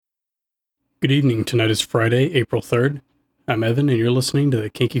Good evening. Tonight is Friday, April 3rd. I'm Evan, and you're listening to the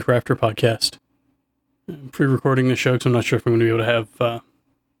Kinky Crafter podcast. I'm pre-recording the show because I'm not sure if I'm going to be able to have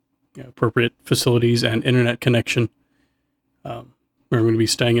appropriate facilities and internet connection. We're going to be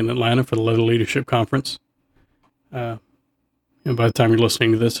staying in Atlanta for the Leather Leadership Conference. By the time you're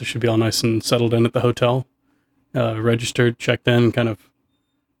listening to this, I should be all nice and settled in at the hotel, registered, checked in, kind of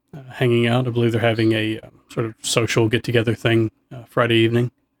hanging out. I believe they're having a sort of social get-together thing Friday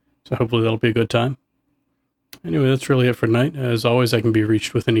evening. So hopefully that'll be a good time. Anyway, that's really it for tonight. As always, I can be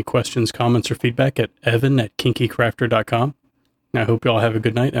reached with any questions, comments, or feedback at evan@kinkycrafter.com. I hope you all have a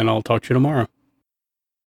good night, and I'll talk to you tomorrow.